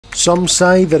Some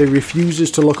say that he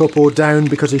refuses to look up or down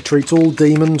because he treats all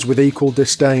demons with equal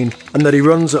disdain, and that he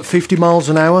runs at 50 miles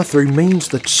an hour through means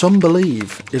that some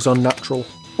believe is unnatural.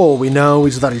 All we know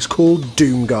is that he's called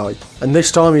Doomguy, and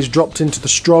this time he's dropped into the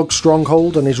Strogg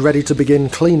Stronghold and is ready to begin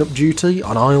clean-up duty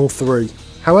on Aisle 3.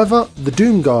 However, the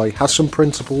Doomguy has some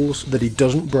principles that he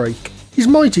doesn't break. His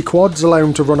mighty quads allow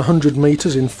him to run 100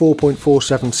 metres in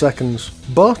 4.47 seconds,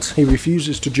 but he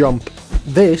refuses to jump.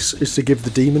 This is to give the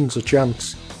demons a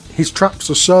chance. His traps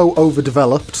are so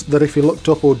overdeveloped that if he looked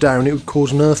up or down it would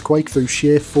cause an earthquake through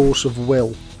sheer force of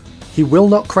will. He will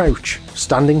not crouch,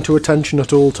 standing to attention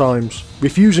at all times,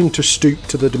 refusing to stoop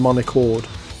to the demonic horde.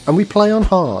 And we play on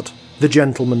hard, the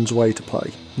gentleman's way to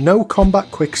play. No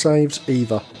combat quick saves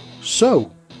either.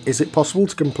 So, is it possible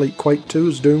to complete Quake 2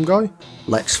 as Doomguy?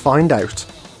 Let's find out.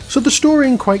 So the story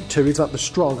in Quake 2 is that the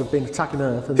Strogg have been attacking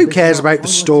Earth and... Who cares about the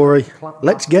story?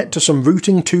 Let's get to some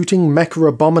rooting tooting mecha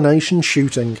abomination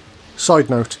shooting. Side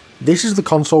note, this is the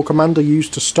console command I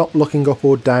used to stop looking up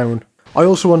or down. I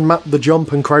also unmapped the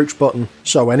jump and crouch button,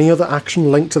 so any other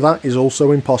action linked to that is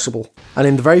also impossible. And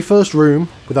in the very first room,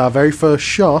 with our very first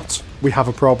shot, we have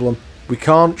a problem. We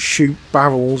can't shoot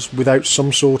barrels without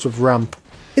some sort of ramp.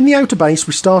 In the outer base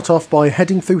we start off by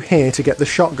heading through here to get the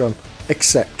shotgun,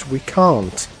 except we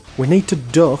can't. We need to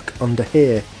duck under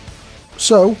here.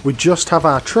 So we just have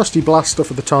our trusty blaster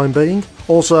for the time being.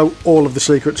 Also, all of the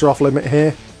secrets are off limit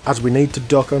here, as we need to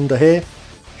duck under here,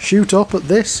 shoot up at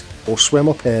this, or swim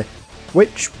up here,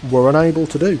 which we're unable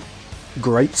to do.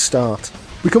 Great start.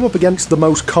 We come up against the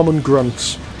most common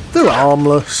grunts. They're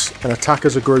harmless and attack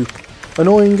as a group.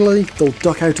 Annoyingly, they'll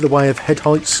duck out of the way of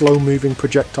head-height slow-moving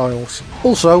projectiles.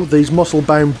 Also, these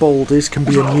muscle-bound baldies can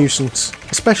be a nuisance,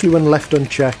 especially when left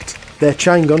unchecked. Their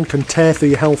chain gun can tear through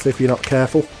your health if you're not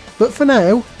careful. But for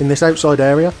now, in this outside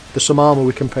area, there's some armour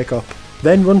we can pick up.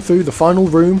 Then run through the final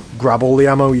room, grab all the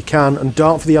ammo you can, and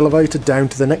dart for the elevator down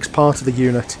to the next part of the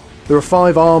unit. There are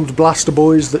 5 armed blaster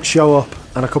boys that show up,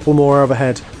 and a couple more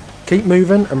overhead. Keep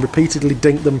moving and repeatedly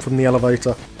dink them from the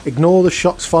elevator. Ignore the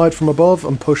shots fired from above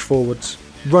and push forwards.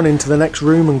 Run into the next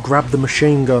room and grab the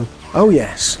machine gun. Oh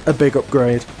yes, a big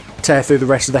upgrade. Tear through the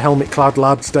rest of the helmet-clad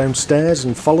lads downstairs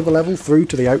and follow the level through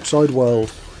to the outside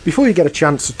world. Before you get a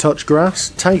chance to touch grass,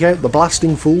 take out the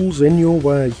blasting fools in your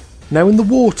way. Now in the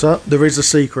water, there is a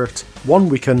secret, one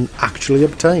we can actually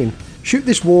obtain. Shoot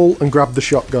this wall and grab the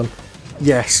shotgun.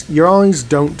 Yes, your eyes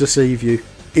don't deceive you.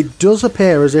 It does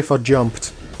appear as if I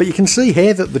jumped, but you can see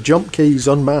here that the jump key is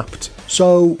unmapped.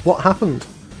 So what happened?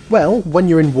 Well, when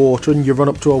you're in water and you run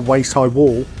up to a waist-high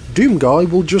wall, Doomguy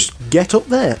will just get up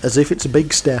there as if it's a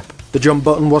big step. The jump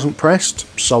button wasn't pressed,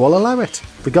 so I'll allow it.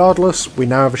 Regardless, we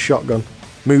now have a shotgun.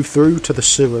 Move through to the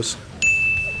sewers.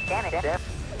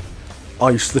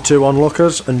 Ice the 2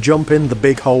 onlookers and jump in the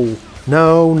big hole.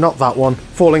 No, not that one.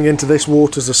 Falling into this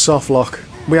water's a soft lock.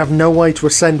 We have no way to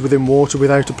ascend within water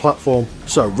without a platform.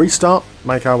 So restart,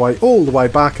 make our way all the way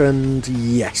back and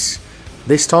yes.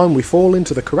 This time we fall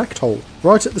into the correct hole.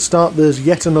 Right at the start there's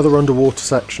yet another underwater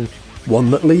section.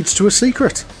 One that leads to a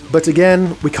secret. But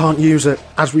again, we can't use it,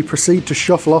 as we proceed to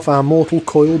shuffle off our mortal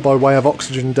coil by way of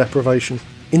oxygen deprivation.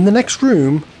 In the next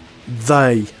room,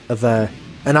 they are there.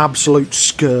 An absolute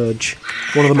scourge.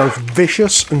 One of the most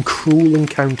vicious and cruel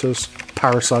encounters.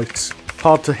 Parasites.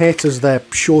 Hard to hit as they're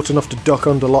short enough to duck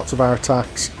under lots of our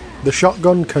attacks. The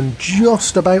shotgun can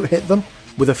just about hit them,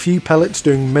 with a few pellets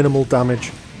doing minimal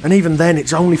damage. And even then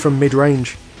it's only from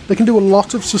mid-range. They can do a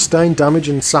lot of sustained damage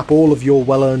and sap all of your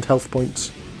well-earned health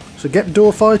points. So get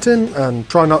door fighting and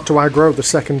try not to aggro the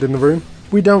second in the room.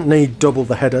 We don't need double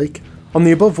the headache. On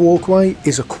the above walkway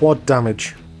is a quad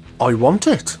damage. I want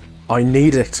it. I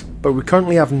need it. But we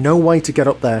currently have no way to get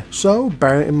up there, so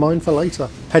bear it in mind for later.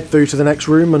 Head through to the next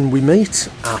room and we meet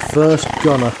our first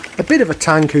gunner. A bit of a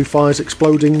tank who fires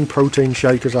exploding protein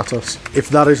shakers at us. If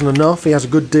that isn't enough, he has a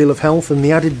good deal of health and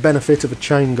the added benefit of a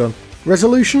chain gun.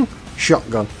 Resolution?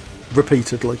 Shotgun.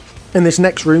 Repeatedly. In this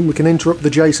next room we can interrupt the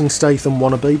Jason Statham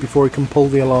wannabe before he can pull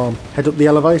the alarm. Head up the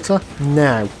elevator.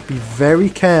 Now, be very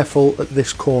careful at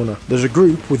this corner. There's a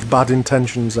group with bad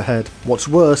intentions ahead. What's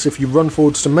worse, if you run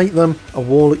forwards to meet them, a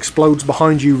wall explodes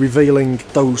behind you revealing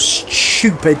those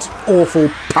stupid, awful,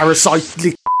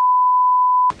 parasite.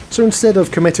 So instead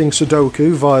of committing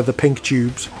Sudoku via the pink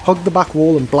tubes, hug the back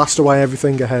wall and blast away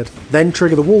everything ahead. Then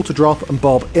trigger the wall to drop and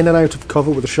bob in and out of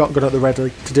cover with a shotgun at the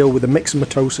ready to deal with the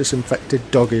myxomatosis infected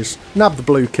doggies. Nab the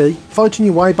blue key, fighting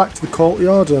your way back to the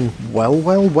courtyard and well,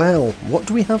 what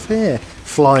do we have here?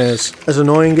 Flyers, as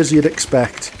annoying as you'd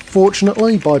expect.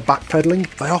 Fortunately, by backpedaling,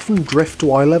 they often drift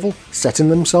to eye level, setting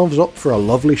themselves up for a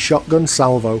lovely shotgun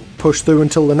salvo. Push through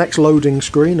until the next loading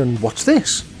screen and what's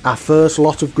this? Our first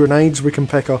lot of grenades we can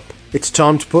pick up. It's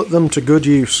time to put them to good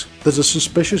use. There's a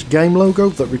suspicious game logo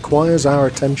that requires our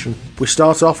attention. We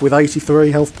start off with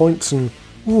 83 health points and...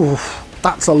 oof,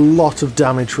 that's a lot of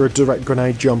damage for a direct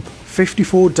grenade jump.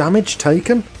 54 damage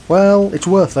taken? Well, it's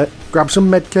worth it. Grab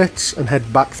some medkits and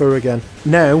head back through again.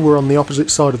 Now we're on the opposite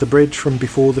side of the bridge from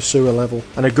before the sewer level,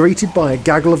 and are greeted by a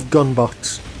gaggle of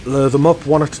gunbots. Lure them up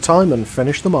one at a time and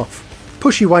finish them off.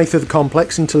 Push your way through the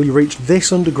complex until you reach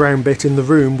this underground bit in the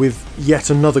room with yet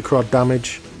another crod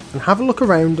damage, and have a look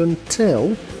around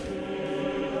until...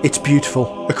 it's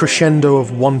beautiful. A crescendo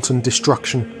of wanton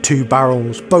destruction. 2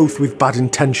 barrels, both with bad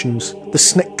intentions. The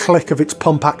snick click of its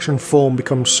pump action form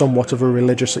becomes somewhat of a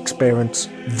religious experience.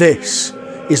 This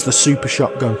is the super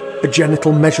shotgun. A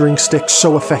genital measuring stick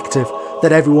so effective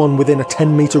that everyone within a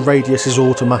 10-metre radius is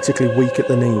automatically weak at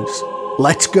the knees.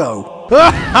 Let's go!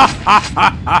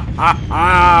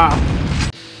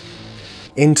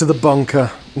 Into the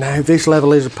bunker. Now this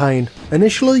level is a pain.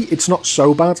 Initially it's not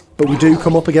so bad, but we do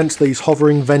come up against these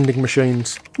hovering vending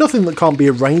machines. Nothing that can't be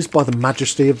erased by the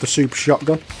majesty of the super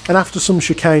shotgun. And after some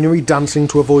chicanery dancing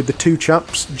to avoid the 2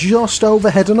 chaps just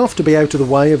overhead enough to be out of the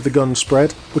way of the gun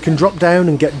spread, we can drop down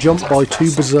and get jumped by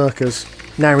 2 berserkers.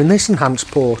 Now in this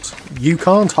enhanced port, you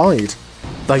can't hide.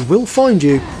 They will find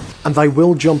you, and they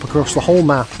will jump across the whole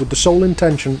map with the sole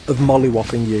intention of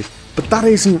mollywopping you. But that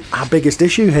isn't our biggest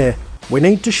issue here. We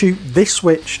need to shoot this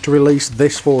switch to release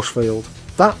this force field.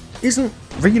 That isn't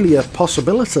really a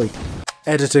possibility.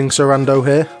 Editing Sorando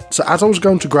here. So as I was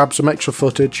going to grab some extra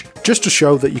footage, just to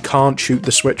show that you can't shoot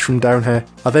the switch from down here,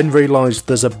 I then realised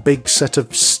there's a big set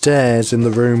of stairs in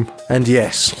the room. And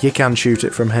yes, you can shoot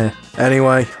it from here.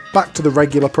 Anyway, back to the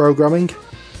regular programming.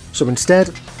 So instead,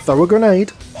 throw a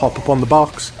grenade, hop up on the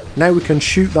box. Now we can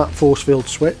shoot that force field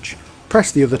switch,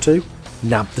 press the other 2,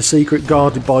 nab the secret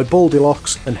guarded by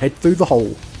Baldylocks and head through the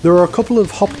hole. There are a couple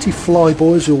of hoppity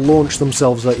flyboys who'll launch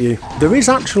themselves at you. There is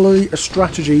actually a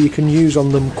strategy you can use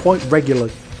on them quite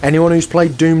regularly. Anyone who's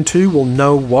played Doom 2 will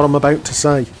know what I'm about to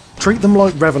say. Treat them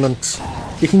like revenants.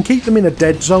 You can keep them in a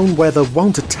dead zone where they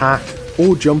won't attack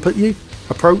or jump at you.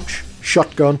 Approach,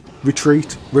 shotgun,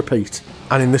 retreat, repeat.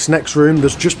 And in this next room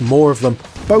there's just more of them.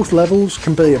 Both levels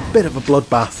can be a bit of a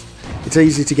bloodbath. It's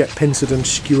easy to get pincered and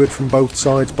skewered from both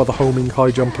sides by the homing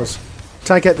high jumpers.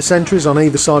 Take out the sentries on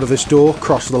either side of this door,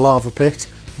 cross the lava pit.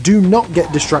 Do not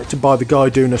get distracted by the guy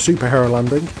doing a superhero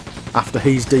landing. After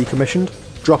he's decommissioned,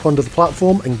 drop onto the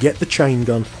platform and get the chain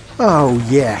gun. Oh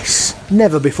yes,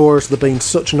 never before has there been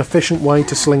such an efficient way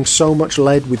to sling so much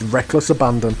lead with reckless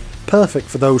abandon. Perfect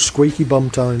for those squeaky bum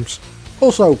times.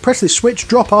 Also, press this switch,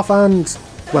 drop off and...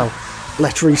 well,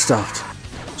 let's restart.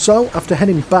 So, after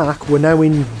heading back, we're now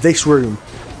in this room.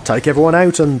 Take everyone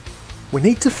out and we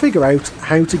need to figure out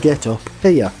how to get up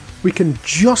here. We can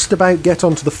just about get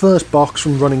onto the first box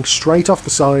from running straight off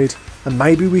the side, and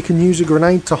maybe we can use a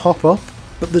grenade to hop up,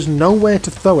 but there's nowhere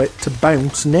to throw it to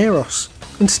bounce near us.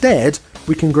 Instead,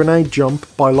 we can grenade jump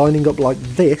by lining up like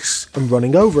this and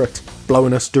running over it,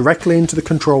 blowing us directly into the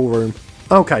control room.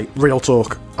 Okay, real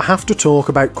talk. I have to talk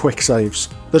about quick saves.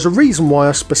 There's a reason why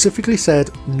I specifically said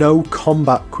no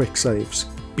combat quick saves.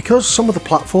 Because some of the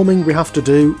platforming we have to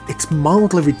do, it's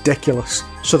mildly ridiculous.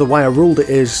 So the way I ruled it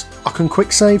is, I can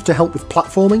quick save to help with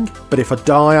platforming, but if I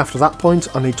die after that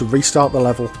point, I need to restart the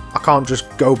level. I can't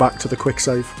just go back to the quick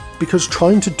save. Because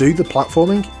trying to do the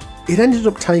platforming, it ended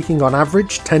up taking on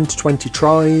average 10 to 20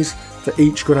 tries for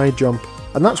each grenade jump.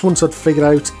 And that's once I'd figured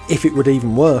out if it would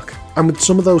even work. And with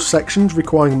some of those sections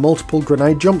requiring multiple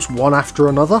grenade jumps one after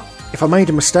another, if I made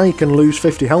a mistake and lose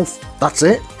 50 health, that's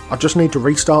it. I just need to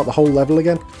restart the whole level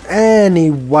again.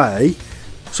 Anyway,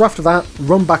 so after that,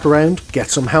 run back around, get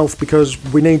some health because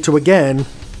we need to again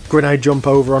grenade jump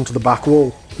over onto the back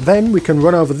wall. Then we can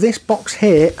run over this box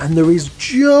here and there is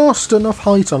just enough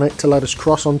height on it to let us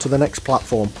cross onto the next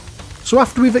platform. So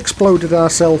after we've exploded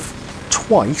ourselves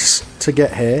twice to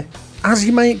get here, as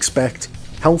you may expect,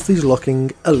 health is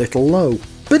looking a little low.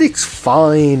 But it's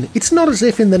fine. It's not as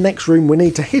if in the next room we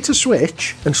need to hit a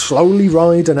switch and slowly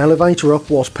ride an elevator up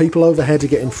whilst people overhead are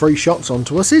getting free shots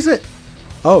onto us, is it?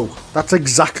 Oh, that's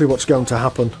exactly what's going to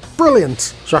happen.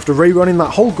 Brilliant! So after rerunning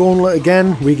that whole gauntlet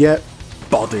again, we get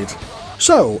bodied.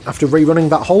 So after rerunning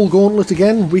that whole gauntlet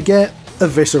again, we get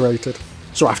eviscerated.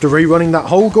 So after rerunning that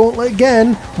whole gauntlet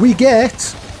again, we get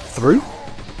through.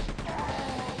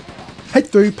 Head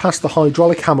through past the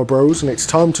hydraulic hammer bros and it's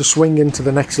time to swing into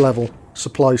the next level,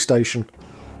 supply station.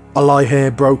 I lie here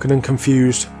broken and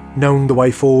confused, knowing the way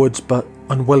forwards but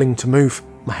unwilling to move.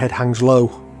 My head hangs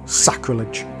low.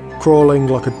 Sacrilege. Crawling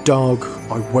like a dog,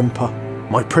 I whimper.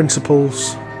 My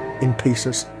principles in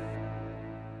pieces.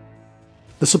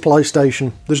 The supply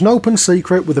station. There's an open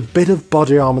secret with a bit of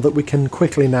body armour that we can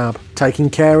quickly nab, taking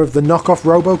care of the knockoff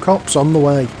Robocops on the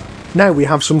way. Now we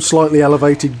have some slightly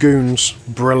elevated goons.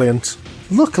 Brilliant.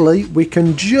 Luckily, we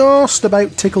can just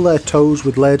about tickle their toes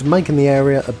with lead, making the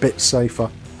area a bit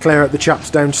safer. Clear out the chaps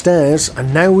downstairs,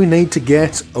 and now we need to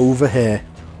get over here.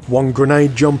 One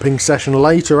grenade jumping session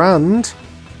later and...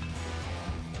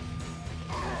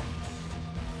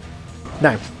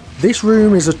 Now, this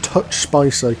room is a touch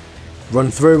spicy. Run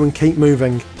through and keep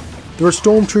moving. There are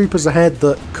stormtroopers ahead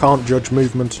that can't judge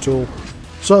movement at all.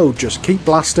 So just keep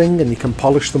blasting and you can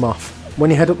polish them off. When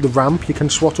you head up the ramp you can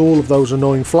swat all of those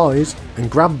annoying flies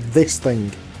and grab this thing.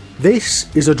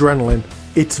 This is adrenaline.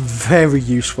 It's very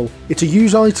useful. It's a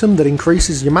use item that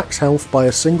increases your max health by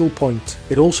a single point.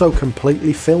 It also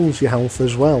completely fills your health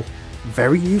as well.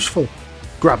 Very useful.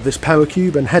 Grab this power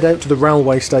cube and head out to the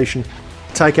railway station.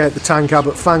 Take out the Tank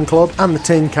Abbott fan club and the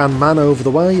Tin Can Man over the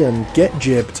way and get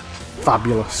jibbed.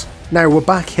 Fabulous. Now we're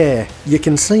back here. You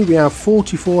can see we have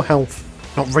 44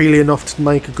 health. Not really enough to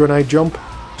make a grenade jump.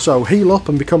 So heal up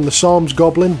and become the Psalms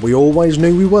Goblin we always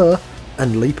knew we were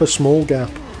and leap a small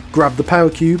gap. Grab the power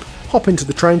cube, hop into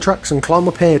the train tracks and climb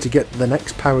up here to get the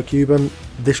next power cube and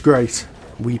this grate.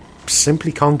 We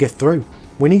simply can't get through.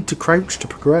 We need to crouch to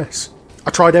progress.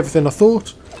 I tried everything I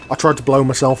thought. I tried to blow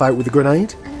myself out with a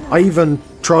grenade. I even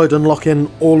tried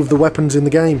unlocking all of the weapons in the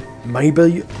game.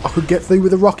 Maybe I could get through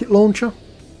with a rocket launcher?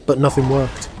 But nothing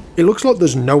worked. It looks like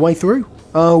there's no way through.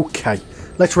 Okay,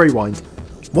 let's rewind.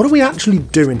 What are we actually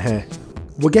doing here?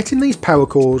 We're getting these power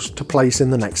cores to place in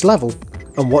the next level.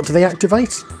 And what do they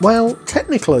activate? Well,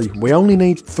 technically, we only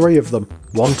need 3 of them.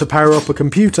 One to power up a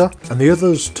computer, and the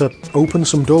others to open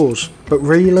some doors. But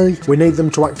really, we need them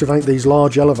to activate these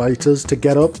large elevators to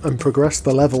get up and progress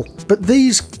the level. But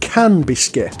these can be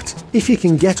skipped. If you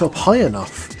can get up high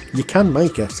enough, you can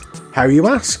make it. How, you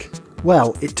ask?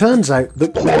 Well, it turns out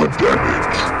that quad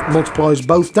damage multiplies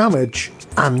both damage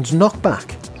and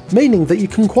knockback. Meaning that you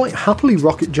can quite happily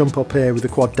rocket jump up here with the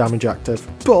quad damage active.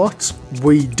 But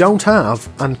we don't have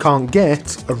and can't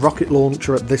get a rocket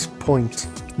launcher at this point.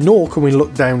 Nor can we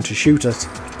look down to shoot it.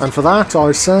 And for that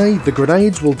I say the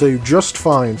grenades will do just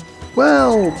fine.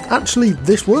 Well, actually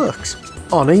this works.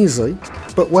 On easy,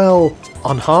 but well,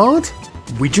 on hard,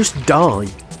 we just die.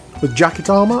 With jacket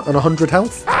armour and 100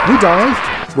 health, we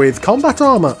die. With combat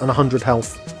armour and 100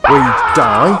 health, we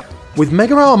die. With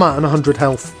mega armour and 100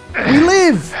 health, we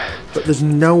live! But there's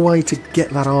no way to get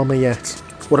that armour yet.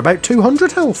 What about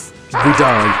 200 health? We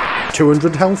die.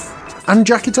 200 health and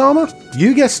jacket armour?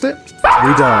 You guessed it.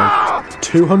 We die.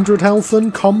 200 health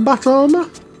and combat armour?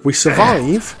 We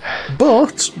survive,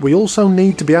 but we also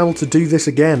need to be able to do this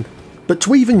again. But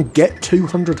to even get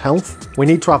 200 health, we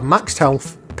need to have maxed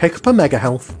health, pick up a mega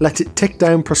health, let it tick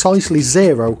down precisely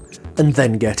 0, and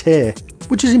then get here.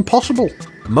 Which is impossible,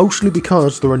 mostly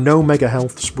because there are no mega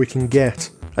healths we can get.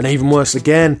 And even worse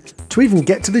again, to even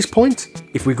get to this point,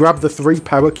 if we grab the 3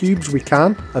 power cubes we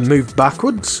can and move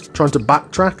backwards, trying to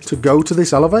backtrack to go to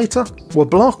this elevator, we're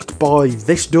blocked by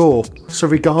this door. So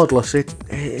regardless,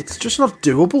 it's just not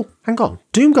doable. Hang on,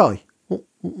 Doomguy,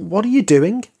 what are you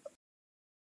doing?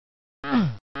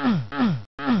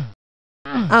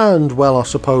 And, well, I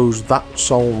suppose that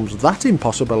solves that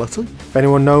impossibility. If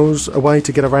anyone knows a way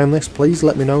to get around this, please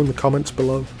let me know in the comments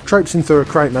below. Traipsing through a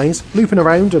crate maze, looping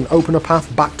around and open a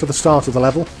path back to the start of the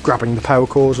level, grabbing the power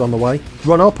cores on the way,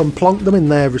 run up and plonk them in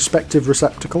their respective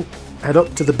receptacle, head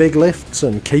up to the big lifts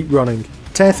and keep running.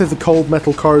 Tear through the cold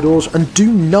metal corridors and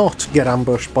do not get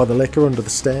ambushed by the licker under the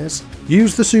stairs.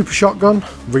 Use the super shotgun,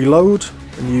 reload,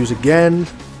 and use again,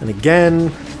 and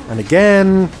again, and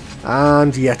again,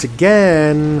 and yet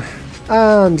again,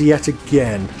 and yet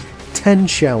again. 10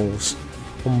 shells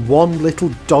on one little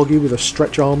doggy with a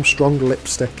Stretch Armstrong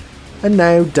lipstick. And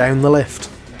now down the lift.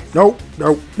 No,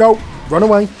 no, no, run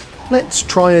away. Let's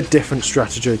try a different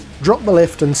strategy. Drop the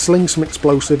lift and sling some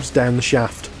explosives down the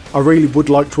shaft. I really would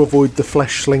like to avoid the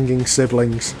flesh-slinging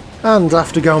siblings. And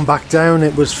after going back down,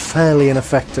 it was fairly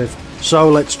ineffective. So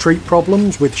let's treat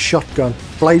problems with shotgun.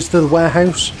 Blaze to the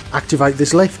warehouse, activate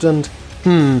this lift and...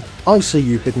 I see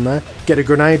you hidden there. Get a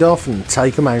grenade off and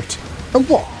take him out. And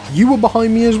what? You were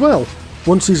behind me as well?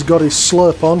 Once he's got his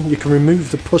slurp on, you can remove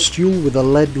the pustule with a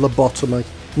lead lobotomy.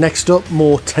 Next up,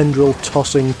 more tendril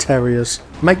tossing terriers.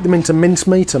 Make them into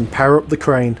mincemeat and power up the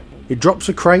crane. It drops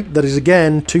a crate that is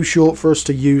again too short for us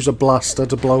to use a blaster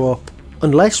to blow up.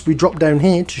 Unless we drop down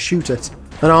here to shoot it.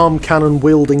 An arm cannon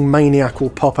wielding maniac will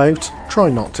pop out.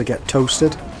 Try not to get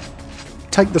toasted.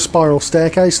 Take the spiral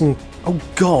staircase and... oh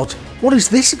god! What is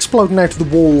this exploding out of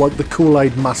the wall like the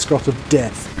Kool-Aid mascot of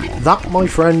death? That, my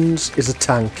friends, is a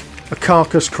tank. A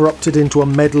carcass corrupted into a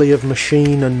medley of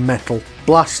machine and metal,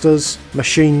 blasters,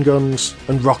 machine guns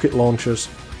and rocket launchers.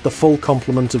 The full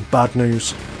complement of bad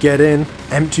news. Get in,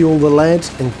 empty all the lead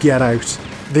and get out.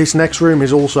 This next room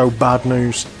is also bad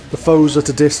news. The foes at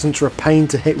a distance are a pain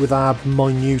to hit with our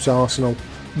minute arsenal.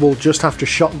 We'll just have to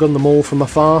shotgun them all from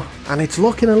afar, and it's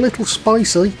looking a little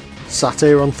spicy. Sat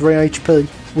here on 3 HP.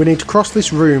 We need to cross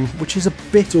this room, which is a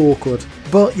bit awkward,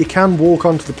 but you can walk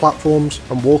onto the platforms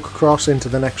and walk across into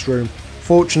the next room.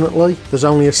 Fortunately, there's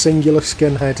only a singular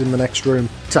skinhead in the next room.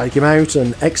 Take him out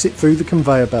and exit through the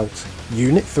conveyor belt.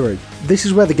 Unit 3. This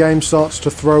is where the game starts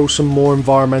to throw some more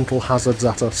environmental hazards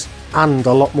at us, and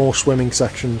a lot more swimming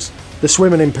sections. The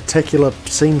swimming in particular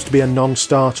seems to be a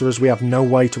non-starter as we have no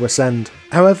way to ascend.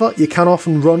 However, you can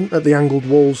often run at the angled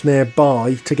walls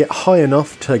nearby to get high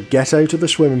enough to get out of the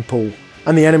swimming pool.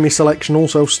 And the enemy selection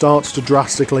also starts to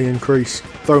drastically increase,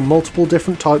 throwing multiple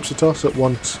different types at us at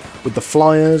once, with the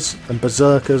flyers and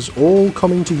berserkers all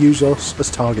coming to use us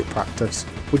as target practice.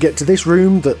 We get to this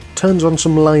room that turns on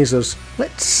some lasers.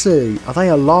 Let's see, are they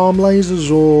alarm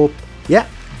lasers or... yeah,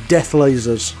 death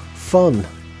lasers. Fun.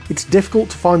 It's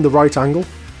difficult to find the right angle,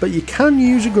 but you can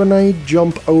use a grenade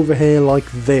jump over here like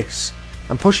this,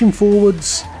 and pushing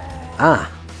forwards...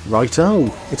 ah,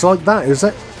 righto. It's like that, is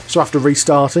it? So after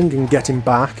restarting and getting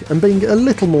back, and being a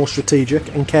little more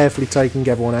strategic and carefully taking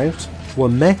everyone out, we're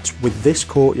met with this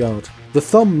courtyard. The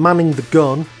thumb manning the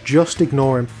gun, just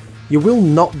ignore him. You will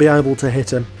not be able to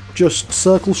hit him. Just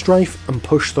circle strafe and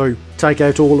push through. Take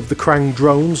out all of the Krang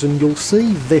drones and you'll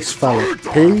see this fella.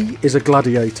 He is a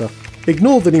gladiator.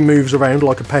 Ignore that he moves around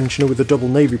like a pensioner with a double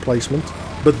knee replacement,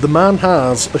 but the man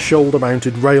has a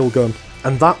shoulder-mounted railgun,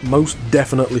 and that most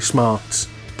definitely smarts.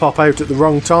 Pop out at the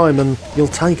wrong time and you'll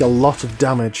take a lot of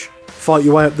damage. Fight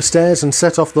your way up the stairs and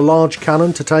set off the large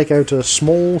cannon to take out a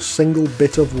small single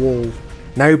bit of wall.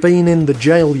 Now being in the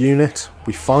jail unit,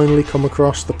 we finally come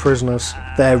across the prisoners.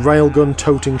 Their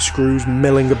railgun-toting screws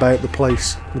milling about the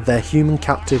place, with their human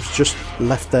captives just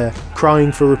left there,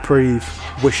 crying for reprieve,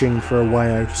 wishing for a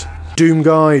way out.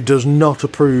 Doomguy does not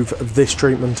approve of this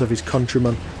treatment of his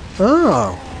countrymen.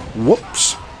 Oh,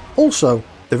 whoops. Also,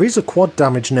 there is a quad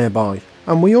damage nearby,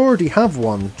 and we already have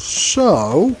one,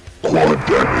 so... quad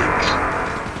damage!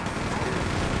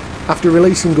 After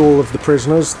releasing all of the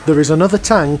prisoners, there is another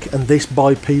tank and this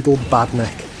bipedal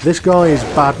badneck. This guy is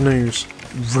bad news.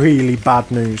 Really bad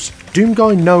news.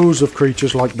 Doomguy knows of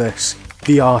creatures like this,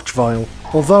 the Archvile.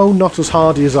 Although not as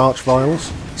hardy as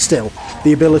Archviles, still,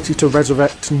 the ability to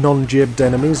resurrect non-jibbed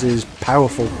enemies is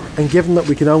powerful, and given that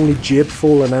we can only jib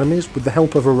fallen enemies with the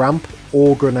help of a ramp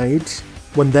or grenades,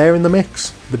 when they're in the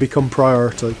mix, they become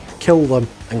priority. Kill them,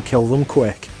 and kill them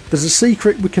quick. There's a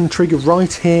secret we can trigger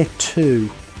right here too,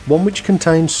 one which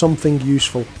contains something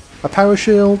useful. A power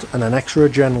shield and an extra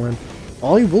adrenaline.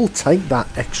 I will take that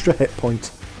extra hit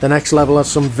point. The next level has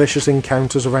some vicious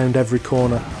encounters around every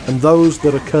corner, and those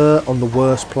that occur on the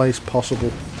worst place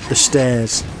possible. The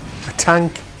stairs, a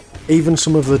tank, even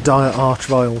some of the dire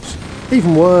archviles.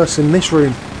 Even worse, in this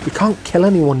room, we can't kill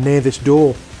anyone near this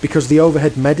door, because the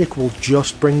overhead medic will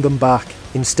just bring them back.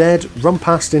 Instead, run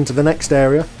past into the next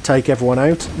area, take everyone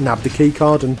out, nab the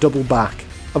keycard and double back.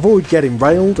 Avoid getting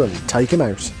railed and take him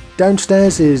out.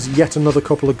 Downstairs is yet another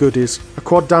couple of goodies, a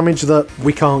quad damage that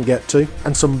we can't get to,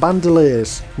 and some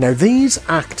bandoliers. Now these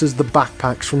act as the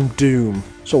backpacks from Doom,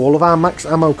 so all of our max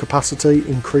ammo capacity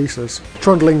increases.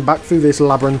 Trundling back through this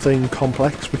labyrinthine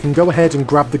complex, we can go ahead and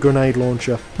grab the grenade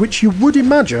launcher, which you would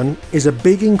imagine is a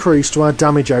big increase to our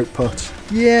damage output.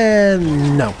 Yeah,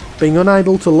 no. Being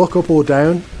unable to look up or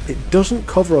down, it doesn't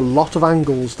cover a lot of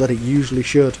angles that it usually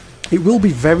should. It will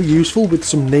be very useful with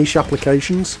some niche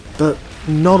applications, but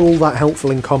not all that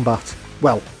helpful in combat.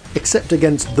 Well, except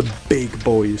against the big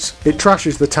boys. It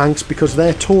trashes the tanks because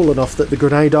they're tall enough that the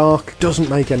grenade arc doesn't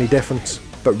make any difference.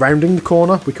 But rounding the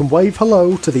corner, we can wave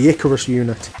hello to the Icarus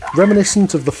unit.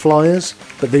 Reminiscent of the flyers,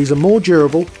 but these are more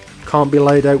durable, can't be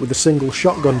laid out with a single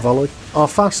shotgun volley, are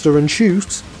faster and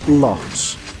shoot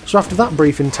lots. So after that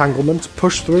brief entanglement,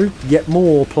 push through yet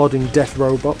more plodding death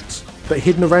robots. But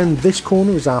hidden around this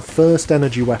corner is our first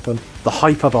energy weapon, the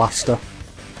Hyper Blaster.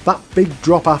 That big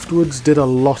drop afterwards did a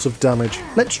lot of damage.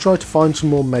 Let's try to find some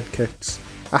more medkits.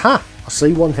 Aha! I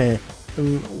see one here.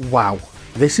 And wow.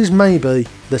 This is maybe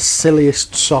the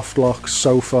silliest softlock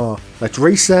so far. Let's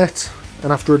reset,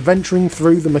 and after adventuring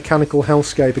through the mechanical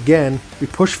hellscape again, we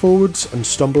push forwards and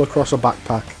stumble across a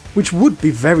backpack, which would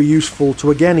be very useful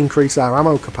to again increase our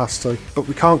ammo capacity, but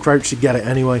we can't crouch to get it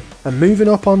anyway. And moving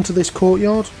up onto this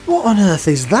courtyard, what on earth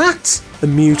is that? A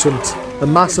mutant. A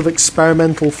massive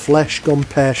experimental flesh gone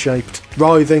pear-shaped,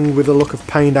 writhing with a look of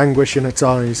pained anguish in its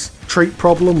eyes. Treat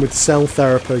problem with cell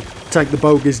therapy. take the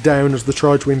bogies down as they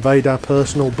try to invade our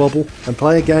personal bubble, and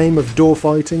play a game of door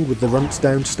fighting with the runts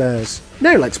downstairs.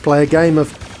 Now let's play a game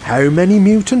of how many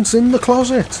mutants in the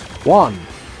closet? 1,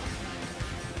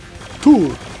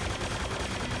 2,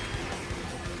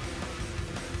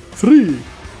 3.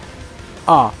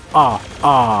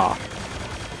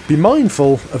 Be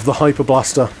mindful of the Hyper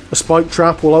Blaster. A spike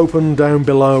trap will open down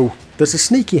below. There's a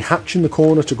sneaky hatch in the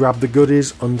corner to grab the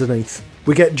goodies underneath.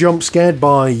 We get jump scared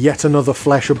by yet another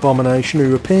flesh abomination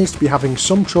who appears to be having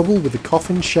some trouble with the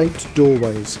coffin-shaped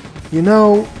doorways. You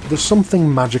know, there's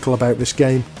something magical about this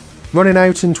game. Running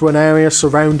out into an area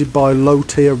surrounded by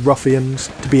low-tier ruffians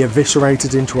to be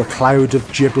eviscerated into a cloud of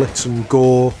giblets and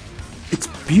gore. It's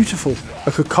beautiful.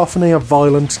 A cacophony of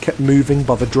violence kept moving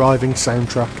by the driving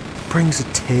soundtrack. Brings a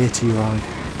tear to your eye.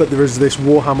 But there is this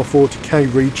Warhammer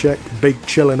 40k recheck big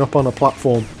chilling up on a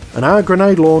platform, and our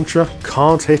grenade launcher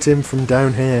can't hit him from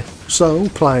down here. So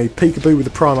play peekaboo with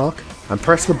the Primarch and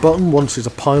press the button once there's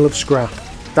a pile of scrap.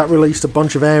 That released a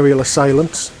bunch of aerial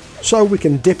assailants, so we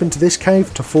can dip into this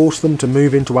cave to force them to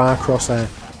move into our crosshair.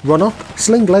 Run up,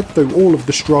 sling lead through all of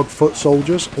the Strogg foot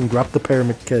soldiers and grab the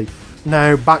pyramid key.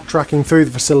 Now backtracking through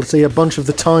the facility, a bunch of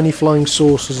the tiny flying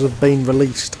saucers have been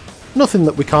released. Nothing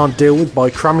that we can't deal with by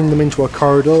cramming them into a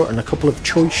corridor and a couple of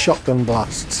choice shotgun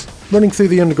blasts. Running through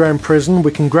the underground prison,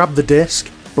 we can grab the disc,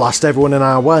 blast everyone in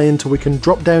our way until we can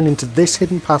drop down into this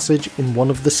hidden passage in one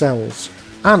of the cells.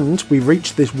 And we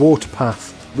reach this water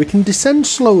path. We can descend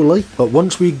slowly, but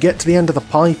once we get to the end of the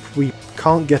pipe, we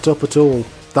can't get up at all.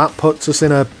 That puts us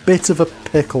in a bit of a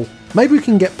pickle. Maybe we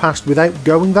can get past without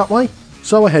going that way?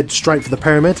 So I head straight for the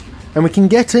pyramid, and we can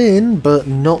get in, but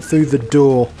not through the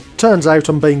door. Turns out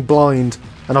I'm being blind,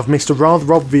 and I've missed a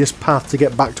rather obvious path to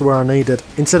get back to where I needed.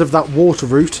 Instead of that water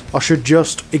route, I should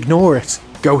just ignore it.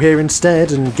 Go here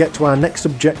instead and get to our next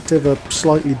objective a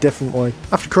slightly different way.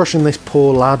 After crushing this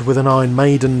poor lad with an Iron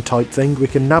Maiden type thing, we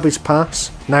can nab his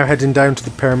pass. Now heading down to the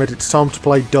pyramid, it's time to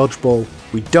play dodgeball.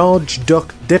 We dodge,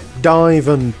 duck, dip, dive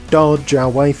and dodge our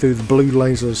way through the blue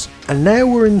lasers. And now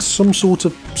we're in some sort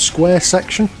of square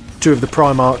section. 2 of the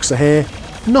Primarchs are here.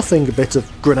 Nothing a bit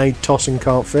of grenade tossing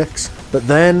can't fix. But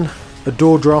then a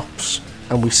door drops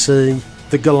and we see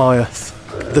the Goliath,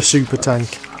 the super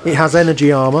tank. It has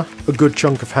energy armour, a good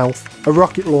chunk of health, a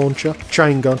rocket launcher,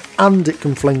 chain gun, and it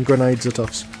can fling grenades at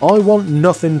us. I want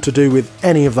nothing to do with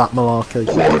any of that malarkey.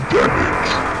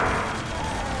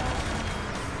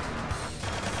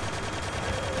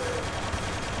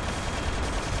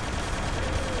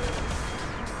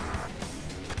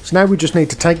 So now we just need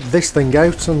to take this thing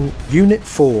out and Unit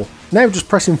 4. Now just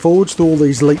pressing forwards through all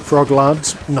these leapfrog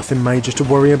lads, nothing major to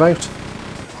worry about.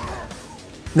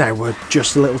 Now we're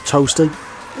just a little toasty.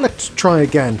 Let's try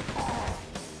again.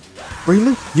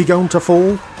 Really? You're going to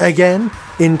fall again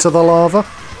into the lava?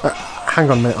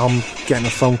 Hang on a minute, I'm getting a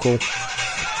phone call.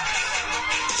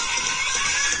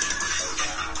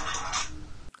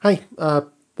 Hey,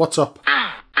 what's up?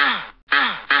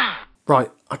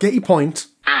 Right, I get your point.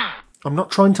 I'm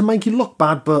not trying to make you look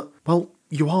bad, but, well,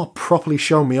 you are properly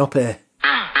showing me up here.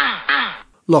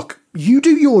 Look, you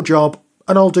do your job,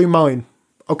 and I'll do mine,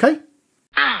 okay?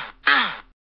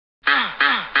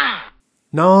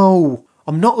 No,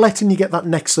 I'm not letting you get that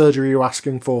neck surgery you're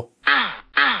asking for.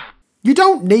 You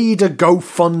don't need a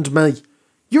GoFundMe.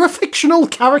 You're a fictional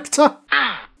character.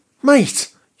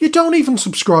 Mate, you don't even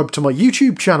subscribe to my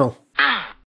YouTube channel.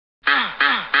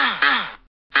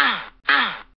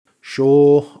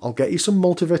 Sure, I'll get you some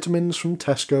multivitamins from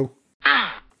Tesco.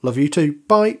 Love you too.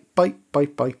 Bye, bye, bye,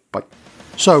 bye, bye.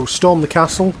 So, storm the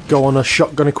castle, go on a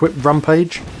shotgun-equipped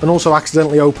rampage, and also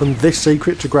accidentally open this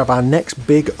secret to grab our next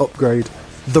big upgrade.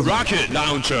 The rocket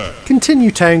launcher!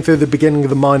 Continue tearing through the beginning of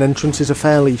the mine entrance is a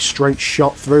fairly straight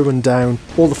shot through and down.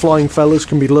 All the flying fellas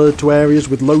can be lured to areas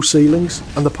with low ceilings,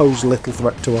 and they pose little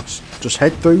threat to us. Just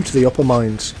head through to the upper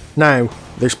mines. Now,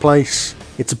 this place,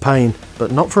 it's a pain,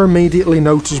 but not for immediately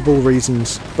noticeable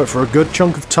reasons, but for a good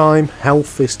chunk of time,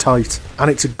 health is tight,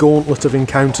 and it's a gauntlet of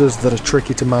encounters that are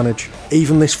tricky to manage.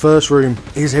 Even this first room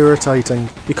is irritating.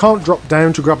 You can't drop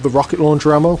down to grab the rocket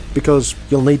launcher ammo, because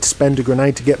you'll need to spend a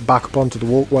grenade to get back up onto the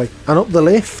walkway. And up the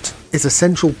lift is a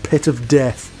central pit of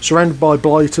death, surrounded by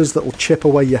blighters that will chip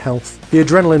away your health. The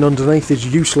adrenaline underneath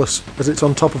is useless, as it's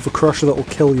on top of a crusher that will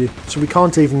kill you, so we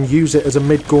can't even use it as a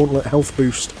mid-gauntlet health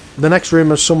boost. The next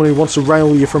room has someone who wants to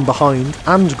rail you from behind,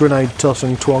 and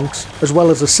grenade-tossing twonks, as well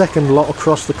as a second lot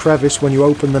across the crevice when you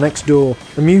open the next door.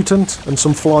 A mutant and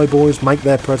some flyboys make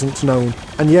their presence known,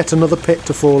 and yet another pit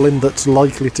to fall in that's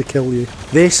likely to kill you.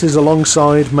 This is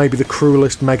alongside maybe the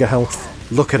cruelest mega health.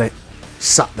 Look at it,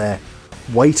 sat there,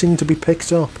 waiting to be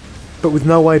picked up, but with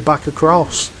no way back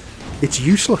across. It's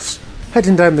useless.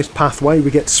 Heading down this pathway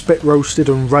we get spit roasted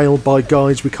and railed by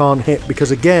guys we can't hit because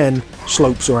again,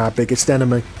 slopes are our biggest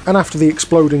enemy. And after the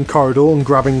exploding corridor and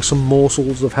grabbing some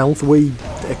morsels of health we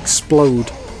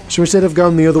explode. So instead of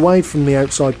going the other way from the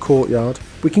outside courtyard,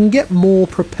 we can get more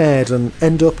prepared and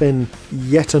end up in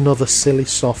yet another silly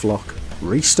softlock.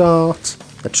 Restart.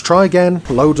 Let's try again,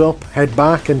 load up, head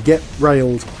back and get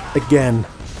railed again.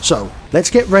 So, let's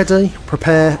get ready,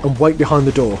 prepare and wait behind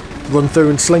the door. Run through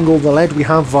and sling all the lead we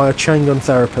have via chain gun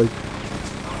therapy.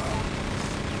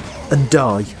 And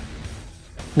die.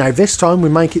 Now this time we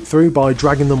make it through by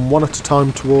dragging them one at a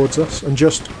time towards us and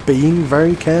just being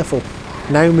very careful.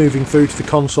 Now moving through to the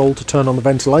console to turn on the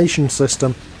ventilation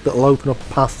system that'll open up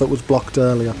a path that was blocked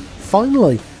earlier.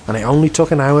 Finally! And it only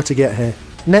took an hour to get here.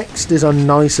 Next is a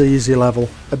nice easy level,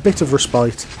 a bit of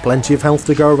respite, plenty of health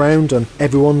to go around and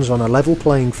everyone's on a level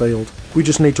playing field. We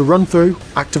just need to run through,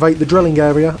 activate the drilling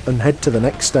area and head to the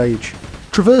next stage.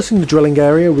 Traversing the drilling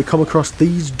area we come across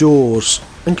these doors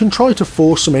and can try to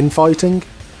force some infighting,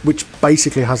 which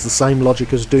basically has the same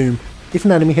logic as Doom. If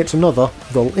an enemy hits another,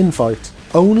 they'll infight.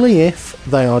 Only if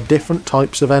they are different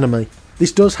types of enemy.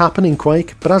 This does happen in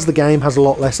Quake, but as the game has a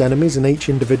lot less enemies in each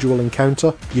individual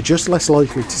encounter, you're just less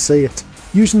likely to see it.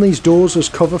 Using these doors as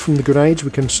cover from the grenades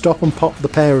we can stop and pop the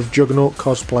pair of Juggernaut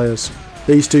cosplayers.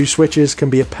 These two switches can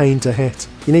be a pain to hit.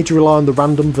 You need to rely on the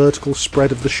random vertical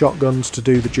spread of the shotguns to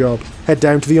do the job. Head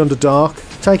down to the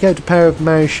Underdark, take out a pair of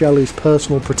Mary Shelley's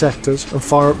personal protectors and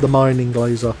fire up the mining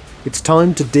laser. It's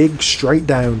time to dig straight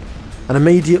down. And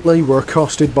immediately we're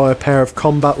accosted by a pair of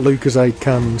combat Lucasade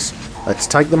cans. Let's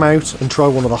take them out and try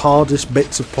one of the hardest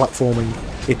bits of platforming.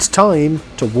 It's time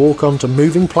to walk onto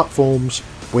moving platforms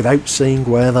without seeing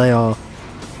where they are.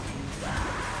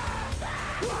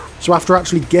 So after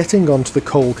actually getting onto the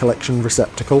coal collection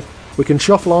receptacle, we can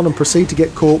shuffle on and proceed to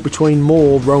get caught between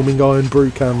more roaming iron brew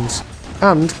cans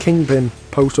and Kingpin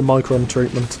post a micron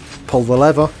treatment. Pull the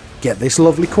lever, get this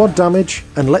lovely quad damage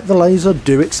and let the laser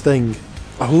do its thing.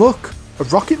 Oh look, a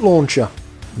rocket launcher.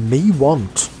 Me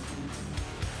want.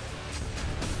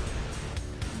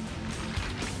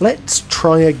 Let's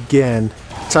try again.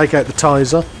 Take out the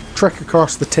Tizer, trek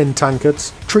across the tin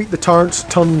tankards, treat the turrets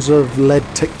tons of lead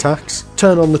tic tacs,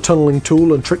 turn on the tunnelling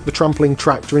tool and trick the trampling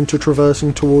tractor into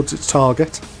traversing towards its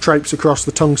target, traipse across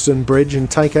the tungsten bridge and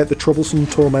take out the troublesome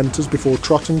tormentors before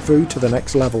trotting through to the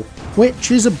next level. Which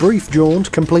is a brief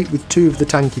jaunt complete with two of the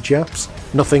tanky chaps,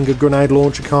 nothing a grenade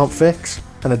launcher can't fix,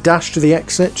 and a dash to the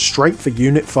exit straight for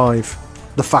Unit 5.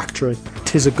 The factory.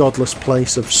 'Tis a godless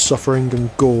place of suffering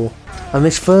and gore. And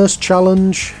this first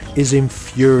challenge is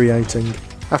infuriating.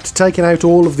 After taking out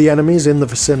all of the enemies in the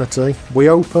vicinity, we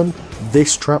open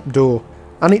this trapdoor,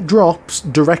 and it drops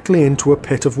directly into a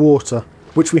pit of water,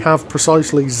 which we have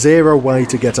precisely zero way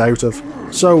to get out of.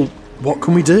 So, what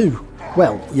can we do?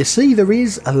 Well, you see there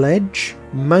is a ledge.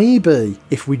 Maybe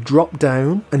if we drop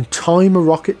down and time a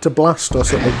rocket to blast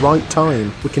us at the right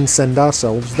time, we can send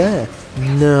ourselves there.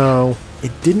 No,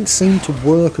 it didn't seem to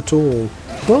work at all.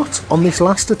 But on this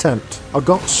last attempt, I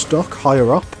got stuck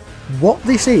higher up. What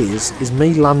this is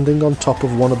me landing on top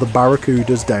of one of the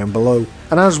barracudas down below.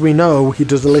 And as we know, he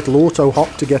does a little auto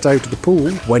hop to get out of the pool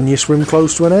when you swim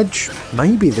close to an edge.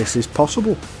 Maybe this is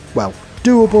possible. Well,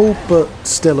 doable, but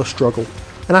still a struggle.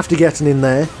 And after getting in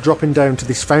there, dropping down to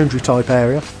this foundry type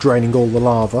area, draining all the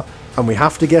lava, and we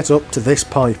have to get up to this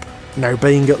pipe. Now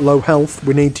being at low health,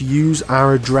 we need to use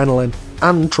our adrenaline,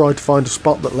 and try to find a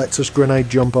spot that lets us grenade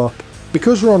jump up.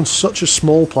 Because we're on such a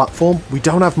small platform, we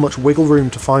don't have much wiggle room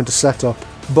to find a setup.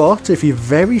 But if you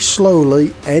very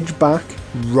slowly edge back,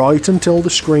 right until the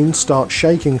screen starts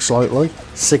shaking slightly,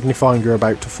 signifying you're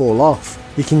about to fall off,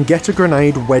 you can get a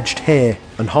grenade wedged here,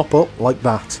 and hop up like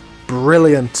that.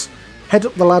 Brilliant! Head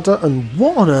up the ladder and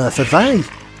what on earth are they?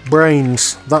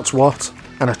 Brains, that's what.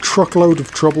 And a truckload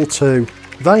of trouble too.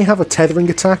 They have a tethering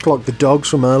attack like the dogs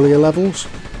from earlier levels,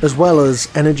 as well as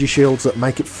energy shields that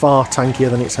make it far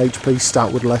tankier than its HP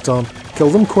stat would let on.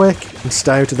 Kill them quick and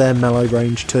stay out of their melee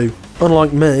range too.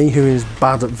 Unlike me, who is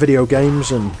bad at video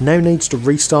games and now needs to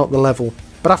restart the level.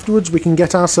 But afterwards we can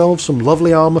get ourselves some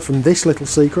lovely armour from this little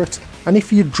secret, and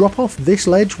if you drop off this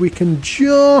ledge we can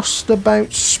just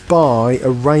about spy a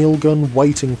railgun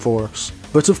waiting for us.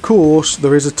 But of course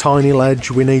there is a tiny ledge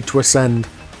we need to ascend.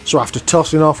 So after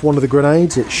tossing off one of the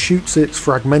grenades, it shoots its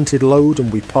fragmented load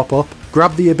and we pop up,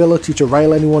 grab the ability to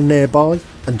rail anyone nearby,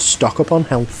 and stock up on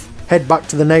health. Head back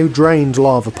to the now drained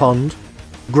lava pond,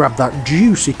 grab that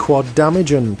juicy quad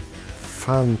damage and...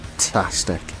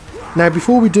 fantastic. Now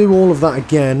before we do all of that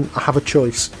again, I have a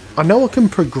choice. I know I can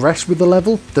progress with the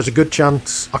level, there's a good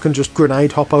chance I can just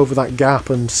grenade hop over that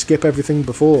gap and skip everything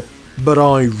before, but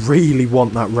I really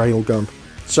want that railgun.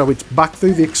 So it's back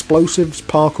through the explosives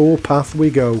parkour path we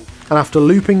go. And after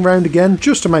looping round again,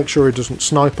 just to make sure he doesn't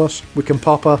snipe us, we can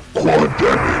pop a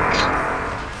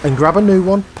and grab a new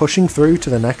one, pushing through to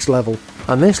the next level.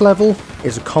 And this level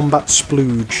is a combat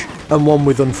splooge, and one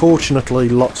with unfortunately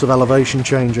lots of elevation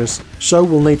changes, so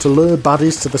we'll need to lure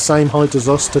baddies to the same height as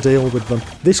us to deal with them.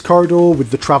 This corridor with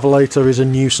the travelator is a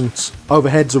nuisance.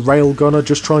 Overhead's a railgunner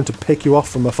just trying to pick you off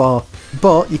from afar,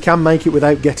 but you can make it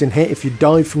without getting hit if you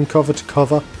dive from cover to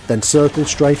cover, then circle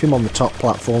strafe him on the top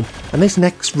platform. And this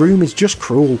next room is just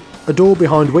cruel. A door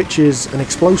behind which is an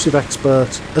explosive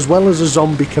expert, as well as a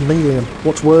zombie chameleon.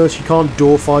 What's worse, you can't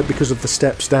door fight because of the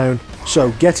steps down.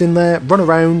 So get in there, run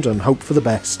around and hope for the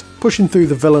best. Pushing through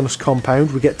the villainous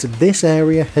compound, we get to this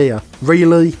area here.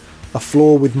 Really, a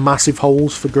floor with massive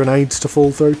holes for grenades to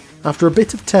fall through. After a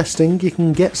bit of testing, you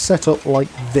can get set up like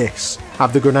this.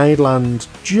 Have the grenade land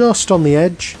just on the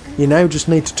edge. You now just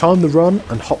need to time the run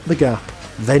and hop the gap,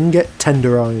 then get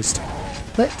tenderised.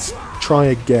 Let's try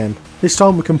again. This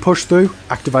time we can push through,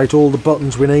 activate all the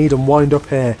buttons we need and wind up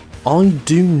here. I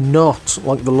do not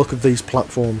like the look of these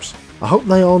platforms. I hope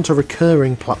they aren't a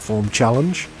recurring platform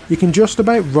challenge. You can just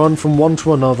about run from one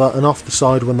to another and off the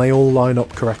side when they all line up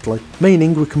correctly,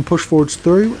 meaning we can push forwards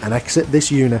through and exit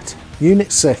this unit.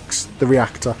 Unit 6, the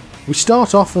reactor. We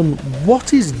start off and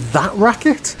what is that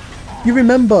racket? You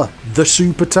remember the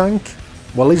super tank?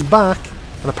 Well, he's back,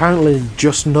 and apparently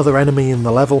just another enemy in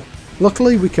the level.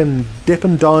 Luckily we can dip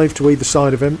and dive to either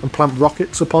side of him and plant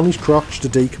rockets upon his crotch to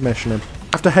decommission him.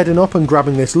 After heading up and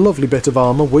grabbing this lovely bit of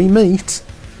armour, we meet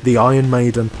the Iron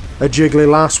Maiden, a jiggly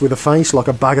lass with a face like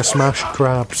a bag of smashed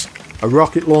crabs, a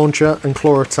rocket launcher and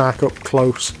claw attack up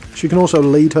close. She can also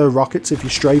lead her rockets if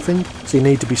you're strafing, so you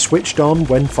need to be switched on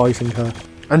when fighting her.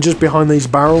 And just behind these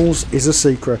barrels is a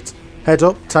secret. Head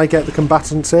up, take out the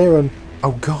combatants here and...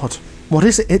 oh god, what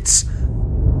is it? It's...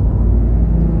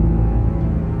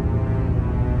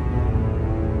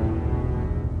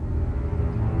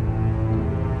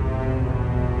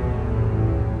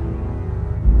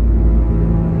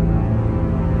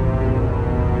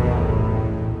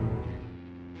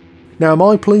 Now am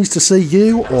I pleased to see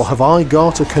you, or have I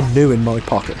got a canoe in my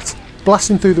pocket?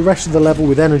 Blasting through the rest of the level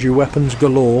with energy weapons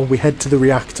galore, we head to the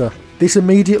reactor. This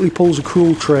immediately pulls a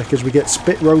cruel trick as we get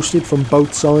spit roasted from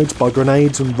both sides by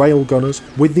grenades and railgunners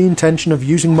with the intention of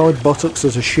using my buttocks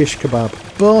as a shish kebab.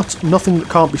 But nothing that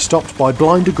can't be stopped by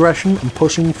blind aggression and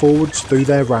pushing forwards through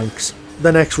their ranks.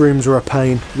 The next rooms are a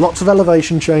pain. Lots of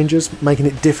elevation changes, making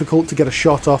it difficult to get a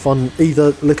shot off on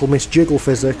either Little Miss Jiggle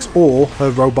Physics or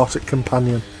her robotic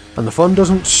companion. And the fun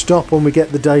doesn't stop when we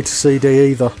get the data CD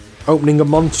either, opening a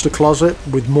monster closet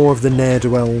with more of the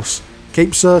ne'er-do-wells.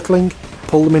 Keep circling,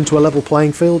 pull them into a level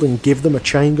playing field and give them a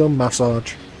chain gun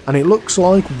massage. And it looks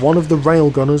like one of the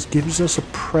railgunners gives us a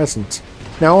present.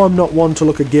 Now I'm not one to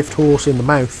look a gift horse in the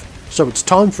mouth, so it's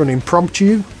time for an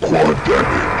impromptu...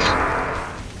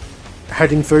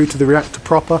 Heading through to the reactor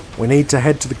proper, we need to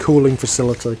head to the cooling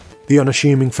facility. The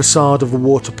unassuming facade of a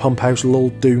water pump house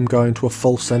lulled Doomguy into a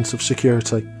false sense of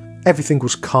security. Everything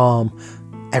was calm,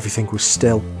 everything was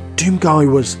still.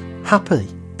 Doomguy was happy,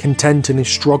 content in his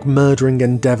Strogg murdering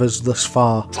endeavours thus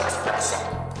far.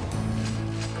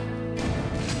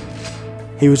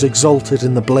 He was exalted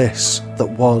in the bliss that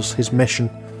was his mission.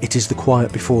 It is the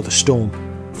quiet before the storm,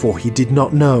 for he did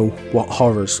not know what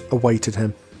horrors awaited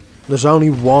him. There's only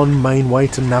one main way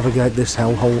to navigate this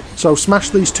hellhole, so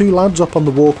smash these two lads up on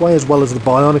the walkway as well as the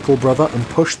Bionicle brother and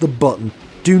push the button.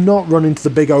 Do not run into the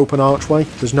big open archway,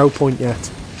 there's no point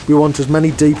yet. We want as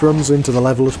many deep runs into the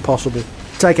level as possible.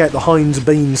 Take out the Heinz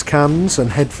Beans cans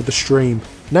and head for the stream.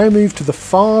 Now move to the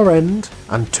far end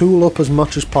and tool up as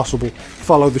much as possible.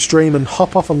 Follow the stream and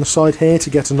hop off on the side here to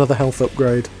get another health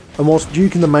upgrade. And whilst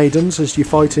duking the maidens as you're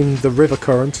fighting the river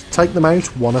current, take them out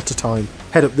one at a time.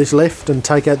 Head up this lift and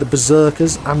take out the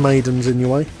berserkers and maidens in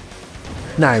your way.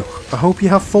 Now, I hope you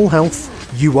have full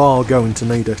health, you are going to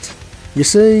need it. You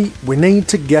see, we need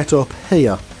to get up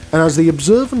here, and as the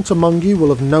observant among you will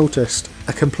have noticed,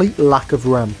 a complete lack of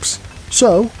ramps.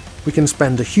 So, we can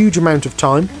spend a huge amount of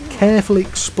time carefully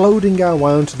exploding our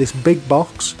way onto this big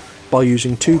box by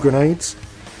using 2 grenades.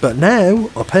 But now,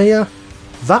 up here,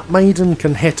 that maiden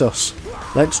can hit us.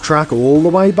 Let's track all the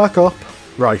way back up.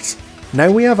 Right,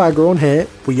 now we have aggro on here,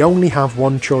 we only have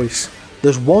one choice.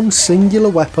 There's one singular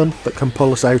weapon that can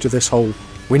pull us out of this hole.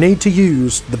 We need to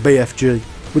use the BFG.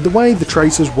 With the way the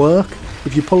tracers work,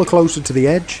 if you pull her closer to the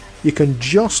edge, you can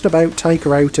just about take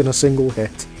her out in a single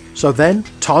hit. So then,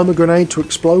 time a grenade to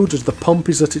explode as the pump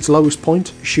is at its lowest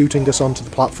point, shooting us onto the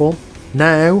platform.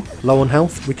 Now, low on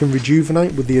health, we can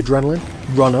rejuvenate with the adrenaline,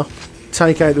 run up,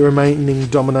 take out the remaining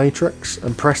dominatrix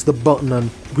and press the button,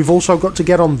 and we've also got to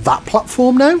get on that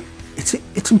platform now?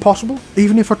 It's impossible.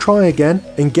 Even if I try again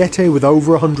and get here with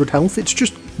over 100 health, it's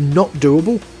just not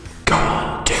doable. Go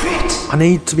on, do it. I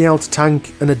need to be able to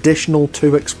tank an additional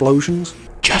 2 explosions.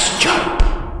 Just jump.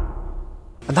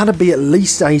 And that'd be at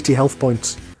least 80 health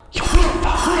points. You'll be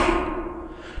fine.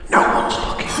 No one's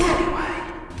looking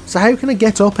anyway. So how can I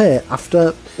get up here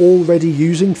after already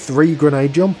using 3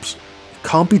 grenade jumps? It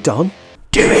can't be done.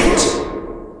 Do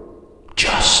it.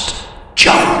 Just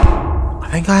jump. I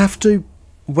think I have to.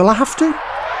 Will I have to?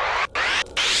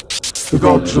 The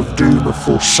gods of doom have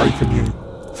forsaken you,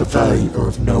 for they are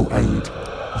of no aid.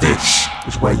 This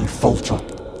is where you falter.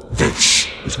 This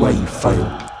is where you fail.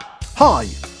 Hi,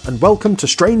 and welcome to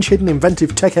Strange Hidden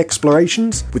Inventive Tech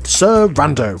Explorations with Sir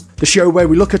Rando, the show where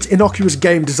we look at innocuous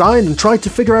game design and try to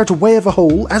figure out a way of a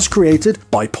whole as created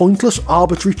by pointless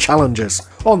arbitrary challenges.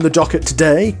 On the docket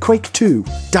today, Quake 2,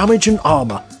 Damage and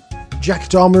Armour.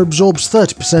 Jacket armour absorbs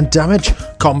 30% damage,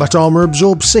 combat armour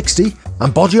absorbs 60%,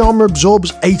 and body armour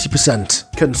absorbs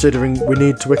 80%. Considering we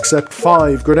need to accept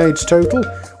 5 grenades total,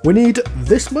 we need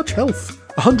this much health.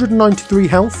 193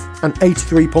 health and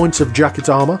 83 points of jacket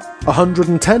armour,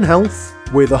 110 health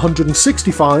with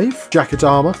 165 jacket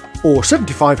armour, or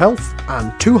 75 health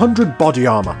and 200 body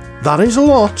armour. That is a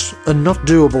lot and not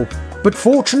doable, but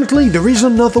fortunately there is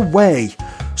another way.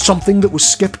 Something that was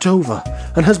skipped over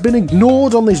and has been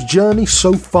ignored on this journey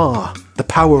so far. The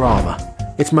power armour.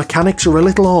 Its mechanics are a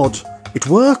little odd. It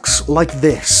works like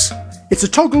this. It's a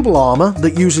toggleable armour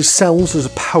that uses cells as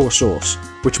a power source,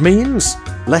 which means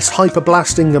less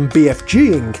hyperblasting and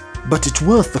BFGing, but it's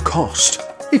worth the cost.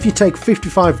 If you take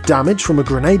 55 damage from a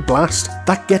grenade blast,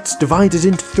 that gets divided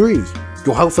into 3.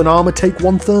 Your health and armour take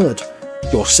 1/3.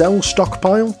 Your cell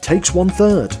stockpile takes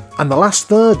 1/3, and the last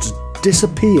third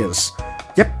disappears.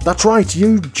 Yep, that's right,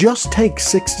 you just take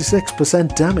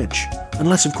 66% damage.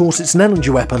 Unless of course it's an energy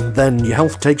weapon, then your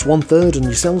health takes 1/3 and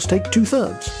your cells take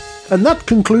 2/3. And that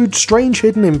concludes Strange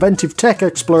Hidden Inventive Tech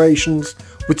Explorations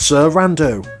with Sir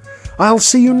Rando. I'll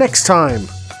see you next time!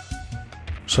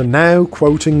 So now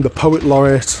quoting the Poet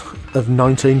Laureate of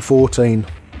 1914,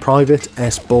 Private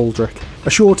S. Baldrick. A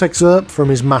short excerpt from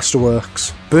his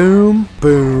masterworks. Boom,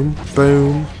 boom,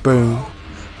 boom, boom,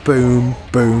 boom,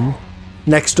 boom.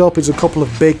 Next up is a couple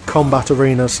of big combat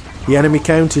arenas. The enemy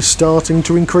count is starting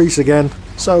to increase again,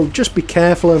 so just be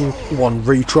careful and one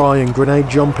retry and grenade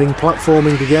jumping,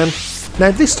 platforming again. Now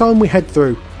this time we head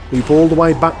through, loop all the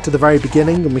way back to the very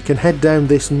beginning, and we can head down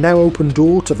this now open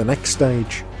door to the next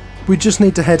stage. We just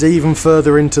need to head even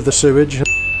further into the sewage.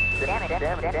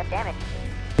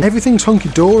 Everything's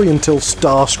hunky-dory until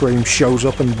Starscream shows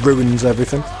up and ruins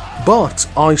everything. But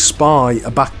I spy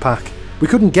a backpack. We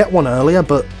couldn't get one earlier,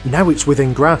 but now it's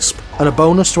within grasp, and a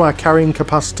bonus to our carrying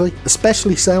capacity,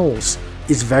 especially cells,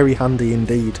 is very handy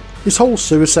indeed. This whole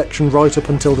sewer section right up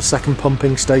until the second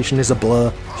pumping station is a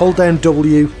blur. Hold down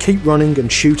W, keep running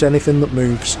and shoot anything that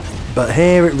moves. But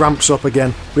here it ramps up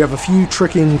again. We have a few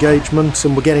tricky engagements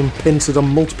and we're getting pincered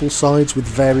on multiple sides with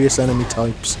various enemy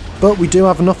types. But we do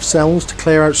have enough cells to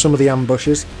clear out some of the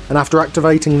ambushes, and after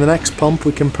activating the next pump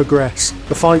we can progress.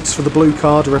 The fights for the blue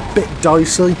card are a bit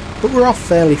dicey, but we're off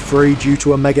fairly free due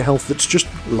to a mega health that's just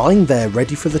lying there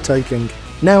ready for the taking.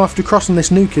 Now after crossing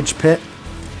this nukage pit...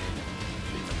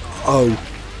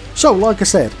 So like I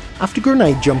said, after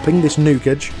grenade jumping this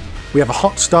nukage, we have a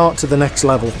hot start to the next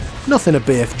level. Nothing a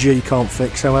BFG can't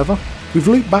fix, however. We've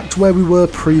looped back to where we were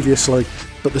previously,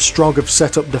 but the Strogg have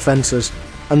set up defences,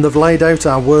 and they've laid out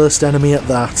our worst enemy at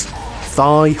that.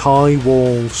 Thigh-high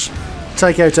walls.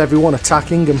 Take out everyone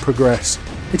attacking and progress.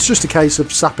 It's just a case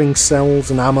of sapping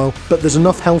cells and ammo, but there's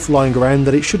enough health lying around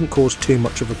that it shouldn't cause too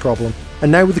much of a problem.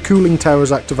 And now with the cooling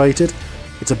towers activated,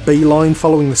 it's a beeline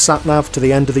following the sat-nav to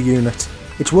the end of the unit.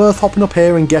 It's worth hopping up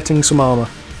here and getting some armour.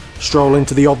 Stroll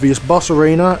into the obvious boss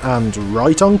arena, and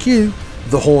right on cue,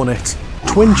 the Hornet.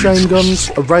 Twin chain guns,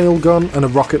 a railgun and a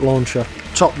rocket launcher.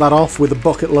 Top that off with a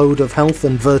bucket load of health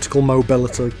and vertical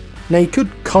mobility. Now you could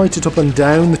kite it up and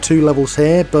down the 2 levels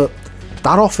here, but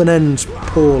that often ends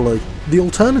poorly. The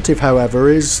alternative, however,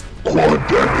 is...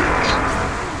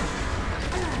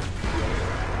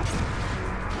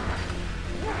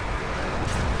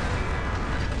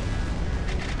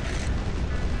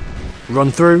 run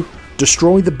through,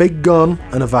 destroy the big gun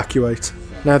and evacuate.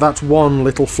 Now that's one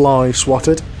little fly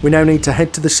swatted. We now need to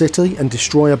head to the city and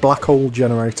destroy a black hole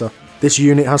generator. This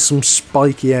unit has some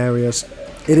spiky areas.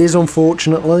 It is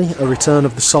unfortunately a return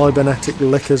of the cybernetic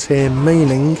lickers here,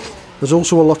 meaning there's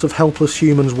also a lot of helpless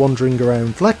humans wandering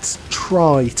around. Let's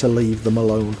try to leave them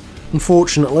alone.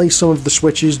 Unfortunately, some of the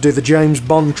switches do the James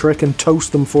Bond trick and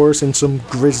toast them for us in some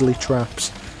grisly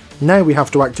traps. Now we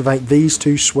have to activate these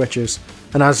two switches,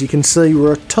 and as you can see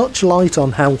we're a touch light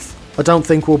on health. I don't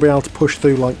think we'll be able to push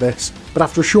through like this, but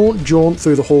after a short jaunt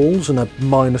through the halls and a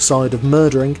minor side of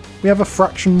murdering, we have a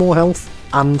fraction more health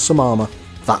and some armour.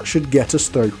 That should get us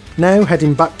through. Now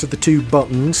heading back to the two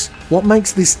buttons, what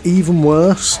makes this even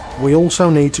worse, we also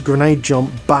need to grenade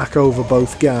jump back over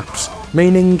both gaps,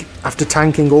 meaning after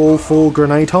tanking all 4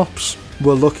 grenade hops,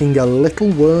 we're looking a little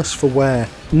worse for wear.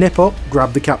 Nip up,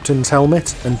 grab the captain's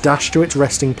helmet and dash to its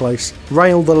resting place.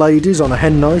 Rail the ladies on a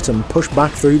hen night and push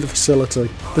back through the facility.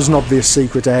 There's an obvious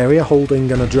secret area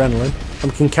holding an adrenaline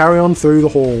and we can carry on through the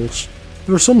halls.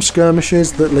 There are some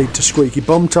skirmishes that lead to squeaky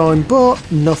bum time,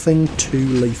 but nothing too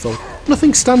lethal.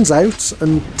 Nothing stands out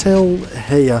until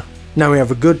here. Now we have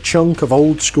a good chunk of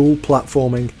old school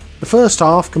platforming. The first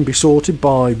half can be sorted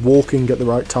by walking at the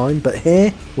right time, but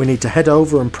here we need to head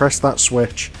over and press that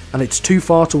switch, and it's too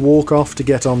far to walk off to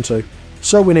get onto.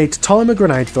 So we need to time a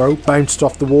grenade throw bounced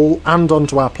off the wall and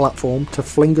onto our platform to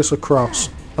fling us across.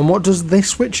 And what does this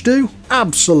switch do?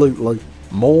 Absolutely,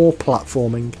 more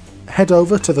platforming. Head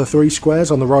over to the 3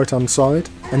 squares on the right hand side,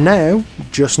 and now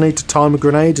just need to time a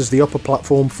grenade as the upper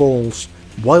platform falls,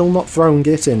 while not throwing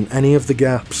it in any of the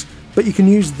gaps. But you can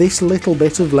use this little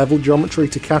bit of level geometry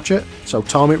to catch it, so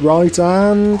time it right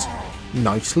and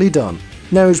nicely done.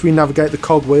 Now as we navigate the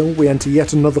cogwheel we enter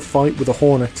yet another fight with a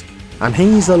Hornet, and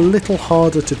he's a little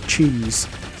harder to cheese.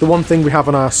 The one thing we have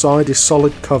on our side is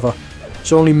solid cover,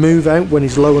 so only move out when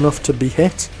he's low enough to be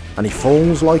hit, and he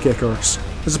falls like Icarus.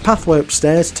 There's a pathway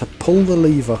upstairs to pull the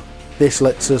lever. This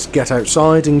lets us get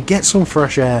outside and get some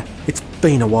fresh air. It's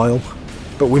been a while.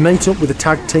 But we meet up with a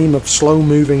tag team of slow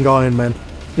moving Iron Men.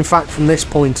 In fact, from this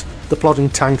point, the plodding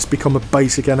tanks become a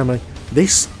basic enemy.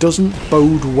 This doesn't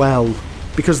bode well,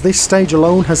 because this stage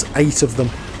alone has 8 of them,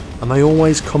 and they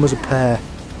always come as a pair.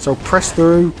 So press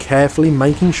through, carefully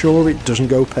making sure it doesn't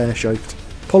go pear-shaped.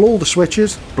 Pull all the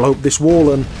switches, blow up this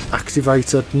wall and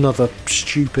activate another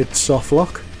stupid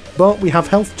softlock. But we have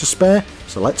health to spare,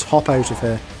 so let's hop out of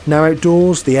here. Now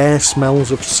outdoors, the air smells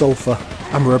of sulphur,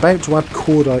 and we're about to add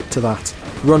cordite to that.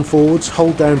 Run forwards,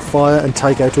 hold down fire and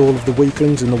take out all of the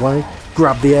weaklings in the way,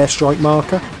 grab the airstrike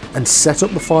marker, and set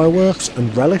up the fireworks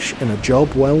and relish in a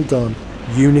job well done.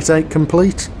 Unit 8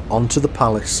 complete, onto the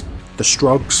palace. The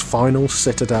Strogg's final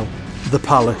citadel. The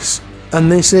palace.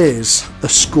 And this is a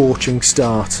scorching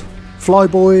start.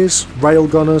 Flyboys,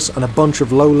 railgunners, and a bunch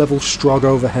of low-level Strogg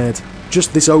overhead.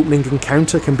 Just this opening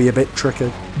encounter can be a bit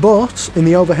tricky. But in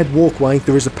the overhead walkway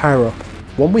there is a power-up,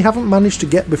 one we haven't managed to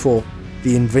get before,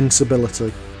 the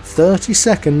invincibility. 30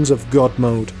 seconds of God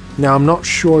mode. Now I'm not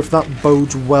sure if that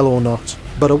bodes well or not,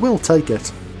 but I will take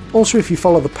it. Also if you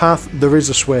follow the path there is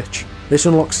a switch. This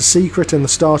unlocks a secret in the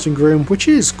starting room, which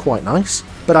is quite nice,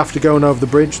 but after going over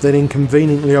the bridge that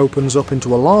inconveniently opens up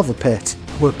into a lava pit,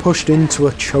 we're pushed into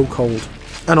a chokehold.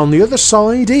 And on the other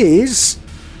side is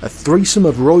a threesome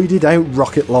of roided out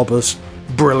rocket lobbers.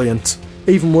 Brilliant.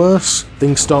 Even worse,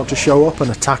 things start to show up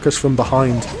and attack us from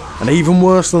behind. And even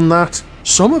worse than that,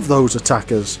 some of those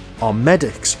attackers are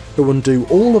medics who undo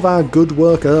all of our good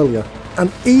work earlier.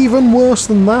 And even worse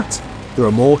than that, there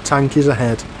are more tankies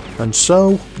ahead. And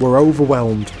so, we're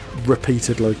overwhelmed,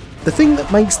 repeatedly. The thing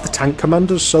that makes the tank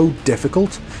commanders so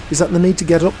difficult is that they need to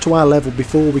get up to our level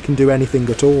before we can do anything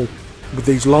at all. With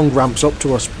these long ramps up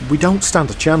to us, we don't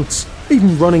stand a chance.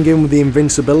 Even running in with the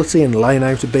invincibility and laying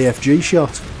out a BFG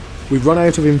shot. We run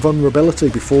out of invulnerability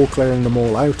before clearing them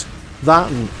all out.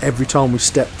 That, and every time we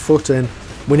step foot in,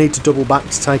 we need to double back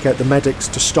to take out the medics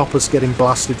to stop us getting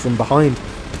blasted from behind.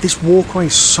 But this walkway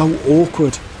is so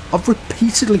awkward. I've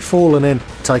repeatedly fallen in,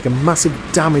 taken massive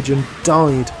damage and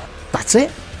died. That's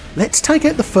it. Let's take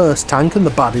out the first tank and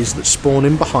the baddies that spawn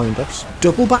in behind us,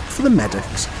 double back for the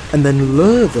medics, and then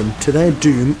lure them to their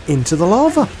doom into the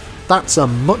lava. That's a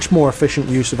much more efficient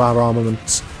use of our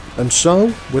armaments. And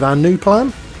so, with our new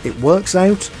plan, it works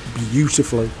out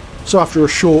beautifully. So after a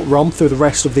short romp through the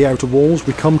rest of the outer walls,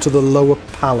 we come to the lower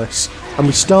palace, and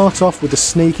we start off with a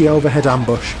sneaky overhead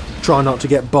ambush. Try not to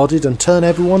get bodied and turn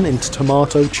everyone into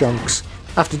tomato chunks.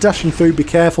 After dashing through, be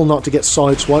careful not to get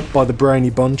sideswiped by the brainy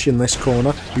bunch in this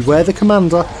corner. Beware the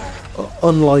commander,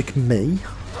 unlike me.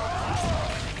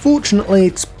 Fortunately,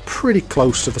 it's pretty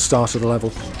close to the start of the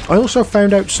level. I also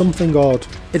found out something odd.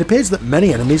 It appears that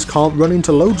many enemies can't run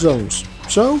into load zones,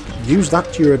 so use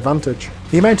that to your advantage.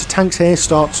 The amount of tanks here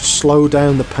starts to slow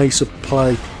down the pace of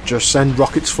play. Just send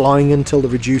rockets flying until they're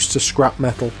reduced to scrap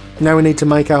metal. Now we need to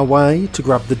make our way to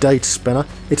grab the data spinner.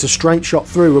 It's a straight shot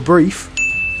through a brief,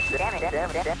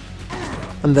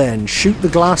 and then shoot the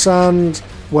glass and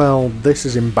Well, this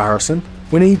is embarrassing.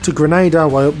 We need to grenade our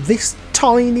way up this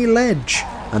tiny ledge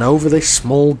and over this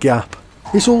small gap.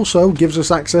 This also gives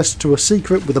us access to a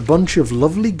secret with a bunch of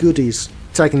lovely goodies.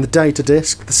 Taking the data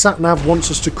disk, the sat-nav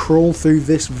wants us to crawl through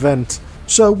this vent.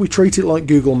 So we treat it like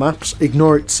Google Maps,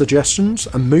 ignore its suggestions,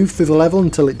 and move through the level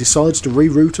until it decides to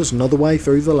reroute us another way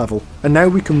through the level. And now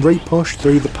we can re-push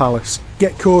through the palace.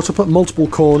 Get caught up at multiple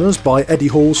corners by Eddie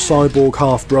Hall's cyborg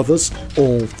half-brothers,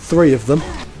 all 3 of them.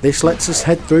 This lets us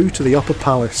head through to the upper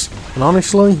palace. And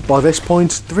honestly, by this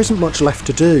point, there isn't much left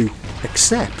to do,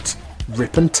 except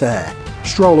rip and tear.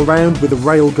 Stroll around with a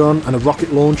railgun and a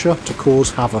rocket launcher to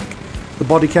cause havoc. The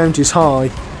body count is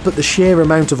high, but the sheer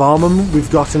amount of armament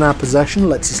we've got in our possession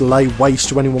lets us lay waste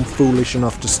to anyone foolish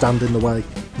enough to stand in the way.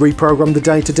 Reprogram the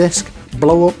data disk,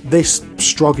 blow up this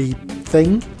stroggy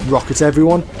thing, rocket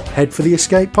everyone, head for the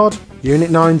escape pod. Unit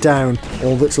 9 down,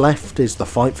 all that's left is the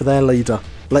fight for their leader.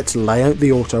 Let's lay out the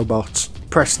Autobots.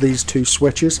 Press these 2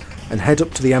 switches and head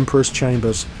up to the Emperor's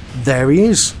chambers. There he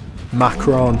is!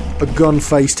 Macron, a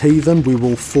gun-faced heathen we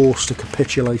will force to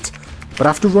capitulate. But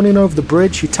after running over the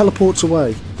bridge, he teleports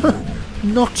away.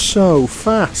 Not so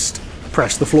fast.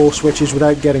 Press the floor switches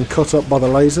without getting cut up by the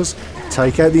lasers.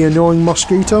 Take out the annoying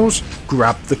mosquitoes.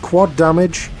 Grab the quad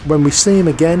damage. When we see him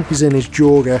again, he's in his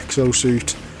Jorg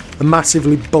exosuit. A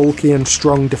massively bulky and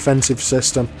strong defensive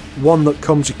system. One that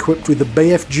comes equipped with a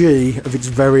BFG of its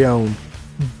very own.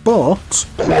 But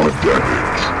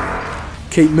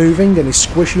keep moving and his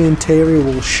squishy interior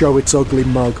will show its ugly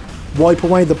mug. Wipe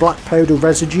away the black powder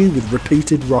residue with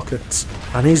repeated rockets.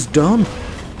 And he's done.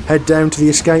 Head down to the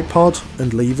escape pod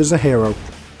and leave as a hero.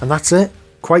 And that's it.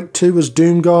 Quake 2 as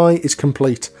Doomguy is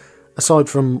complete. Aside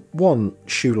from one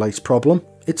shoelace problem,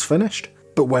 it's finished.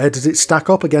 But where does it stack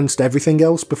up against everything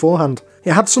else beforehand?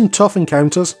 It had some tough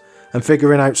encounters, and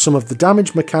figuring out some of the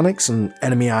damage mechanics and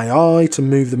enemy AI to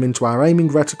move them into our aiming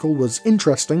reticle was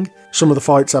interesting. Some of the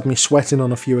fights had me sweating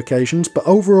on a few occasions, but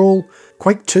overall,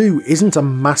 Quake 2 isn't a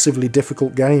massively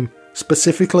difficult game,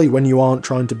 specifically when you aren't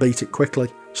trying to beat it quickly.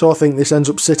 So I think this ends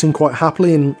up sitting quite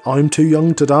happily in I'm Too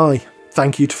Young to Die.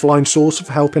 Thank you to Flying Saucer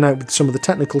for helping out with some of the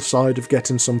technical side of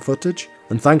getting some footage,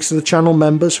 and thanks to the channel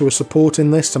members who are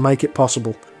supporting this to make it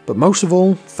possible. But most of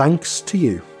all, thanks to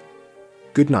you.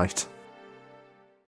 Good night.